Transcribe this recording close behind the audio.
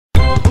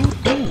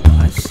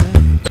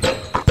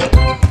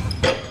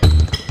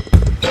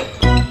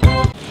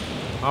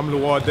I'm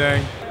Luar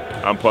Dang.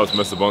 I'm Pops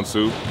Mr.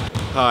 Bonsu.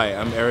 Hi,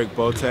 I'm Eric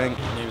Boateng.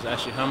 My name is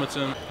Ashley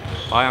Hamilton.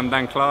 Hi, I'm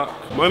Dan Clark.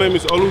 My name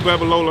is Olu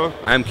Babalola.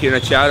 I'm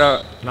Kieran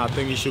Chowder. And I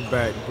think you should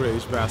back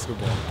British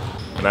basketball.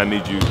 And I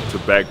need you to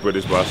back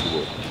British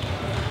basketball.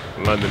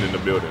 London in the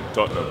building,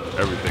 Tottenham,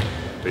 everything.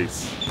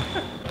 Peace.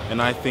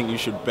 And I think you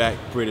should back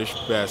British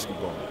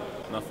basketball.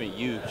 And I think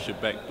you should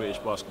back British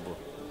basketball.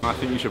 I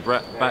think you should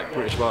back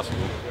British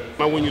basketball.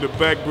 I want you to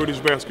back British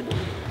basketball.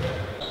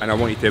 And I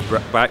want you to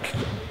back,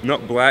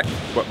 not black,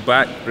 but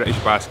back British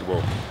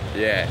basketball.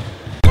 Yeah.